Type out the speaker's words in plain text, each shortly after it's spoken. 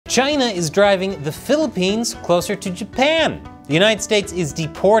China is driving the Philippines closer to Japan. The United States is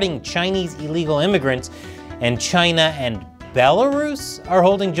deporting Chinese illegal immigrants, and China and Belarus are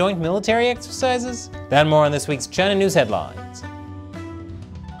holding joint military exercises? That and more on this week's China News Headlines.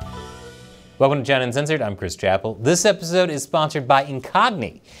 Welcome to China Uncensored, I'm Chris Chappell. This episode is sponsored by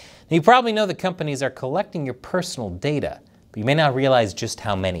Incogni. Now, you probably know that companies are collecting your personal data, but you may not realize just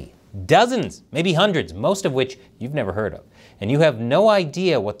how many. Dozens, maybe hundreds, most of which you've never heard of, and you have no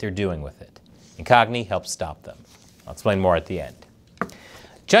idea what they're doing with it. Incogni helps stop them. I'll explain more at the end.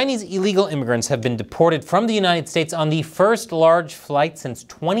 Chinese illegal immigrants have been deported from the United States on the first large flight since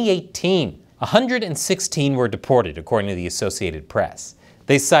 2018. 116 were deported, according to the Associated Press.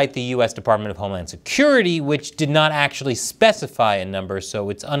 They cite the U.S. Department of Homeland Security, which did not actually specify a number, so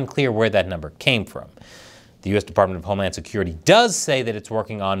it's unclear where that number came from. The U.S. Department of Homeland Security does say that it's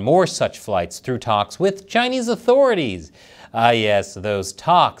working on more such flights through talks with Chinese authorities. Ah yes, those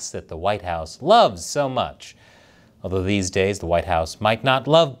talks that the White House loves so much. Although these days the White House might not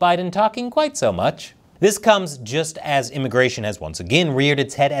love Biden talking quite so much. This comes just as immigration has once again reared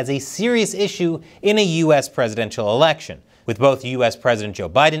its head as a serious issue in a U.S. presidential election, with both U.S. President Joe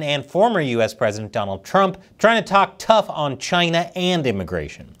Biden and former U.S. President Donald Trump trying to talk tough on China and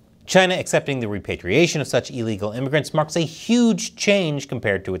immigration. China accepting the repatriation of such illegal immigrants marks a huge change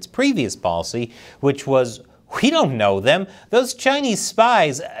compared to its previous policy, which was, we don't know them. Those Chinese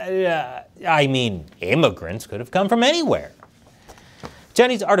spies, immigrants could have come from anywhere.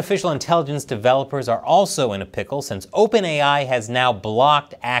 Chinese artificial intelligence developers are also in a pickle since OpenAI has now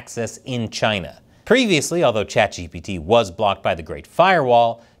blocked access in China. Previously, although ChatGPT was blocked by the Great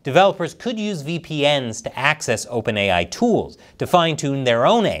Firewall, developers could use VPNs to access OpenAI tools to fine-tune their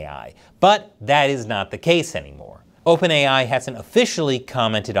own AI, but that is not the case anymore. OpenAI hasn't officially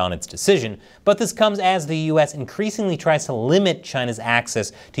commented on its decision, but this comes as the US increasingly tries to limit China's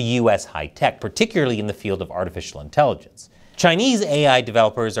access to US high-tech, particularly in the field of artificial intelligence. Chinese AI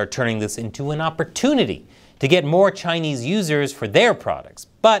developers are turning this into an opportunity to get more Chinese users for their products,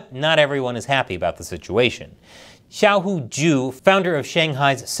 but not everyone is happy about the situation. Xiaohu Zhu, founder of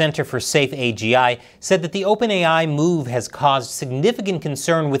Shanghai's Center for Safe AGI, said that the OpenAI move has caused significant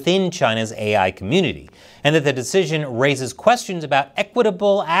concern within China's AI community, and that the decision raises questions about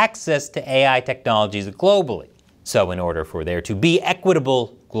equitable access to AI technologies globally. So in order for there to be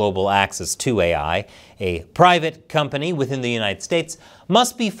equitable global access to AI, a private company within the United States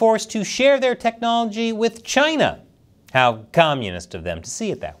must be forced to share their technology with China. How communist of them to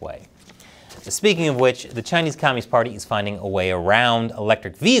see it that way. Speaking of which, the Chinese Communist Party is finding a way around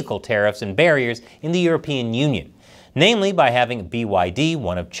electric vehicle tariffs and barriers in the European Union, namely by having BYD,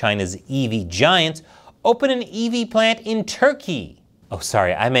 one of China's EV giants, open an EV plant in Turkey. Oh,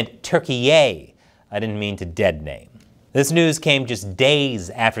 sorry, I meant Turkey. I didn't mean to dead name. This news came just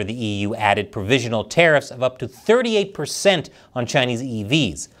days after the EU added provisional tariffs of up to 38% on Chinese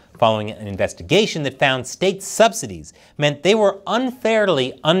EVs, following an investigation that found state subsidies meant they were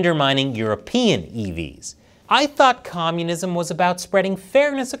unfairly undermining European EVs. I thought communism was about spreading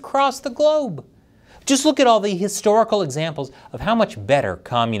fairness across the globe. Just look at all the historical examples of how much better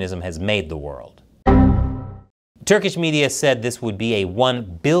communism has made the world. Turkish media said this would be a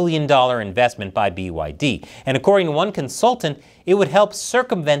 $1 billion investment by BYD, and according to one consultant, it would help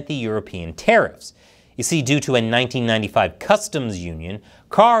circumvent the European tariffs. You see, due to a 1995 customs union,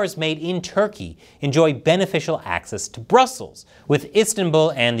 cars made in Turkey enjoy beneficial access to Brussels, with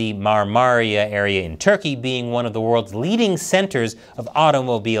Istanbul and the Marmara area in Turkey being one of the world's leading centers of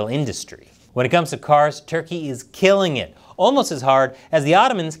automobile industry. When it comes to cars, Turkey is killing it, almost as hard as the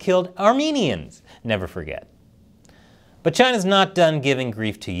Ottomans killed Armenians. Never forget. But China's not done giving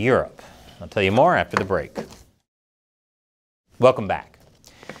grief to Europe. I'll tell you more after the break. Welcome back.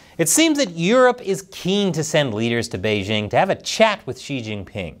 It seems that Europe is keen to send leaders to Beijing to have a chat with Xi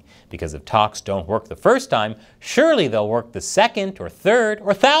Jinping, because if talks don't work the first time, surely they'll work the second or third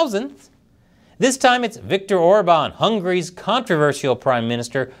or thousandth. This time it's Viktor Orban, Hungary's controversial prime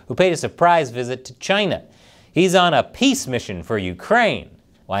minister, who paid a surprise visit to China. He's on a peace mission for Ukraine.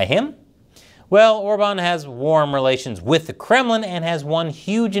 Why him? Well, Orban has warm relations with the Kremlin and has won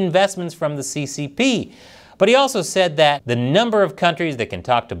huge investments from the CCP. But he also said that the number of countries that can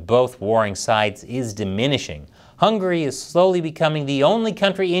talk to both warring sides is diminishing. Hungary is slowly becoming the only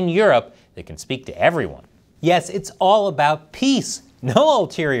country in Europe that can speak to everyone. Yes, it's all about peace, no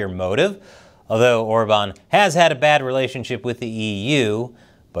ulterior motive, although Orban has had a bad relationship with the EU,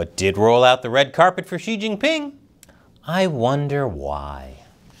 but did roll out the red carpet for Xi Jinping. I wonder why.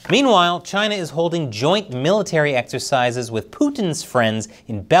 Meanwhile, China is holding joint military exercises with Putin's friends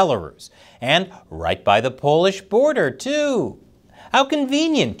in Belarus, and right by the Polish border, too. How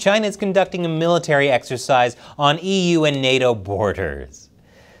convenient! China is conducting a military exercise on EU and NATO borders.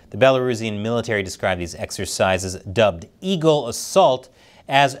 The Belarusian military described these exercises, dubbed Eagle Assault,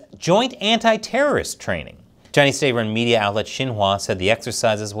 as joint anti-terrorist training. Chinese state-run media outlet Xinhua said the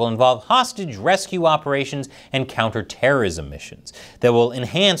exercises will involve hostage rescue operations and counter-terrorism missions that will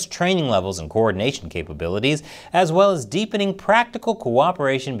enhance training levels and coordination capabilities, as well as deepening practical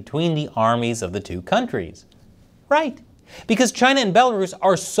cooperation between the armies of the two countries. Right. Because China and Belarus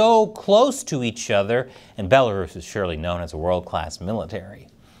are so close to each other, and Belarus is surely known as a world-class military.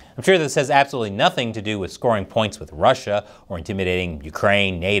 I'm sure this has absolutely nothing to do with scoring points with Russia or intimidating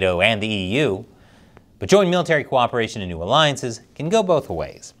Ukraine, NATO, and the EU. But joint military cooperation and new alliances can go both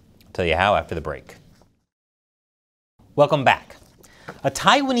ways. I'll tell you how after the break. Welcome back. A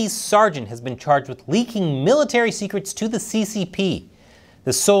Taiwanese sergeant has been charged with leaking military secrets to the CCP.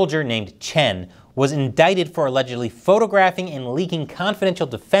 The soldier, named Chen, was indicted for allegedly photographing and leaking confidential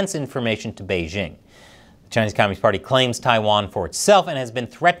defense information to Beijing. The Chinese Communist Party claims Taiwan for itself and has been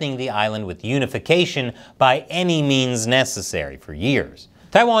threatening the island with unification by any means necessary for years.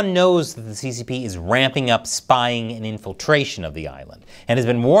 Taiwan knows that the CCP is ramping up spying and infiltration of the island, and has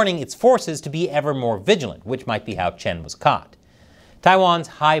been warning its forces to be ever more vigilant, which might be how Chen was caught. Taiwan's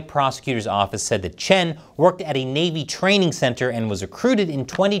High Prosecutor's Office said that Chen worked at a Navy training center and was recruited in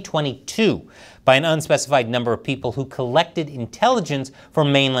 2022 by an unspecified number of people who collected intelligence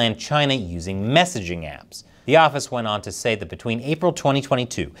from mainland China using messaging apps. The office went on to say that between April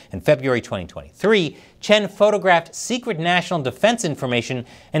 2022 and February 2023, Chen photographed secret national defense information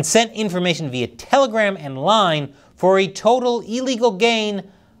and sent information via Telegram and Line for a total illegal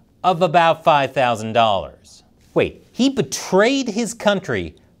gain of about $5,000. Wait, he betrayed his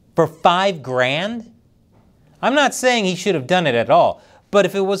country for $5,000? I'm not saying he should have done it at all, but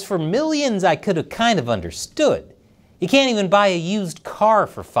if it was for millions, I could have kind of understood. You can't even buy a used car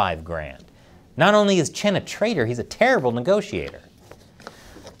for $5,000. Not only is Chen a traitor, he's a terrible negotiator.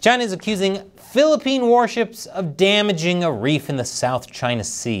 China is accusing Philippine warships of damaging a reef in the South China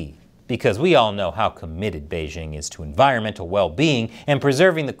Sea, because we all know how committed Beijing is to environmental well-being and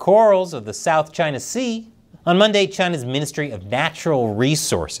preserving the corals of the South China Sea. On Monday, China's Ministry of Natural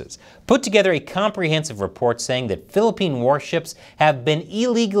Resources put together a comprehensive report saying that Philippine warships have been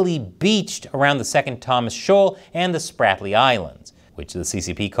illegally beached around the Second Thomas Shoal and the Spratly Islands, which the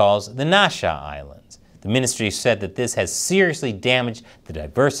CCP calls the Nasha Islands. The ministry said that this has seriously damaged the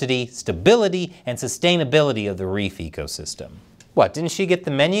diversity, stability, and sustainability of the reef ecosystem. What, didn't she get the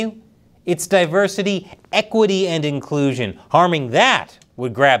menu? It's diversity, equity, and inclusion. Harming that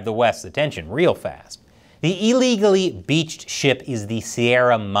would grab the West's attention real fast. The illegally beached ship is the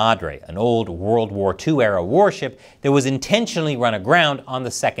Sierra Madre, an old World War II-era warship that was intentionally run aground on the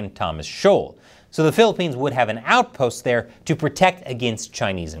Second Thomas Shoal, so the Philippines would have an outpost there to protect against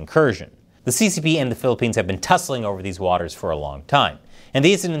Chinese incursion. The CCP and the Philippines have been tussling over these waters for a long time, and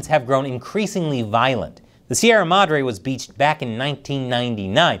the incidents have grown increasingly violent. The Sierra Madre was beached back in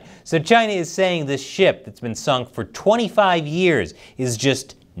 1999, so China is saying this ship that's been sunk for 25 years is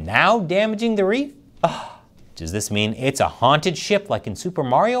just now damaging the reef? Does this mean it's a haunted ship like in Super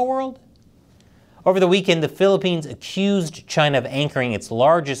Mario World? Over the weekend, the Philippines accused China of anchoring its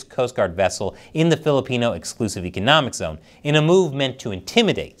largest Coast Guard vessel in the Filipino exclusive economic zone in a move meant to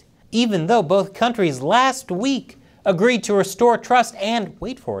intimidate, even though both countries last week agreed to restore trust and,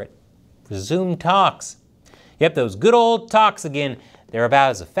 wait for it, resume talks. Yep, those good old talks again. They're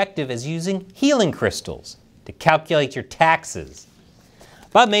about as effective as using healing crystals to calculate your taxes.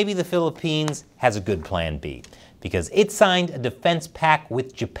 But maybe the Philippines has a good plan B, because it signed a defense pact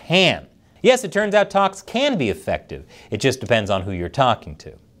with Japan. Yes, it turns out talks can be effective. It just depends on who you're talking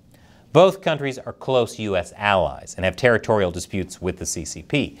to. Both countries are close U.S. allies and have territorial disputes with the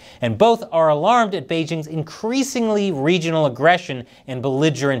CCP, and both are alarmed at Beijing's increasingly regional aggression and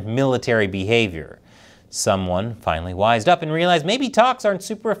belligerent military behavior. Someone finally wised up and realized maybe talks aren't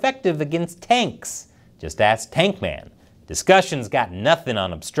super effective against tanks. Just ask Tankman. Discussions got nothing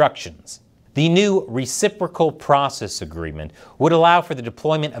on obstructions. The new Reciprocal Process Agreement would allow for the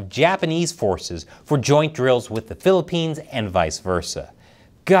deployment of Japanese forces for joint drills with the Philippines and vice versa.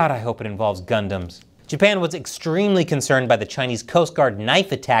 God, I hope it involves Gundams. Japan was extremely concerned by the Chinese Coast Guard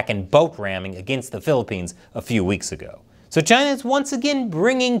knife attack and boat ramming against the Philippines a few weeks ago. So China is once again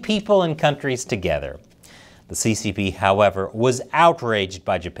bringing people and countries together. The CCP, however, was outraged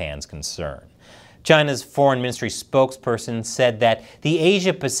by Japan's concern. China's Foreign Ministry spokesperson said that the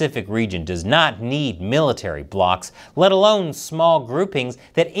Asia-Pacific region does not need military blocs, let alone small groupings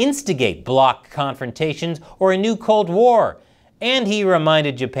that instigate bloc confrontations or a new Cold War. And he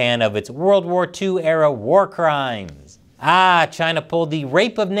reminded Japan of its World War II-era war crimes. China pulled the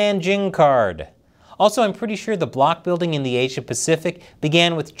Rape of Nanjing card. Also, I'm pretty sure the block building in the Asia Pacific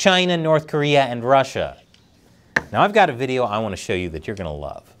began with China, North Korea, and Russia. Now, I've got a video I want to show you that you're going to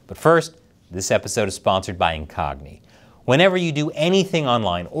love. But first, this episode is sponsored by Incogni. Whenever you do anything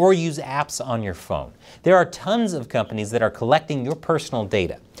online or use apps on your phone, there are tons of companies that are collecting your personal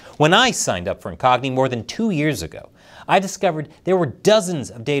data. When I signed up for Incogni more than 2 years ago, I discovered there were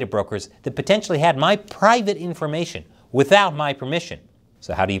dozens of data brokers that potentially had my private information without my permission.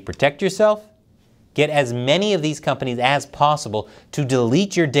 So how do you protect yourself? Get as many of these companies as possible to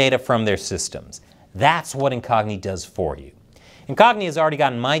delete your data from their systems. That's what Incogni does for you. Incogni has already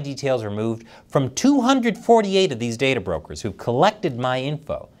gotten my details removed from 248 of these data brokers who've collected my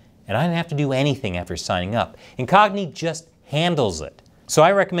info, and I didn't have to do anything after signing up. Incogni just handles it. So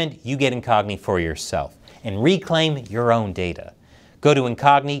I recommend you get Incogni for yourself and reclaim your own data. Go to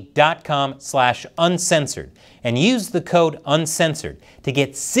incogni.com/uncensored and use the code UNCENSORED to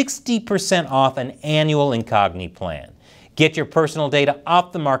get 60% off an annual Incogni plan. Get your personal data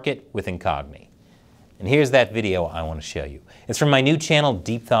off the market with Incogni. And here's that video I want to show you. It's from my new channel,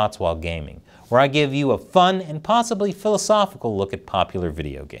 Deep Thoughts While Gaming, where I give you a fun and possibly philosophical look at popular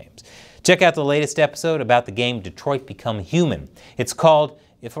video games. Check out the latest episode about the game Detroit Become Human. It's called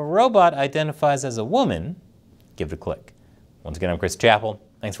If a Robot Identifies as a Woman, Give it a click. Once again, I'm Chris Chappell.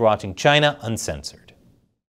 Thanks for watching China Uncensored.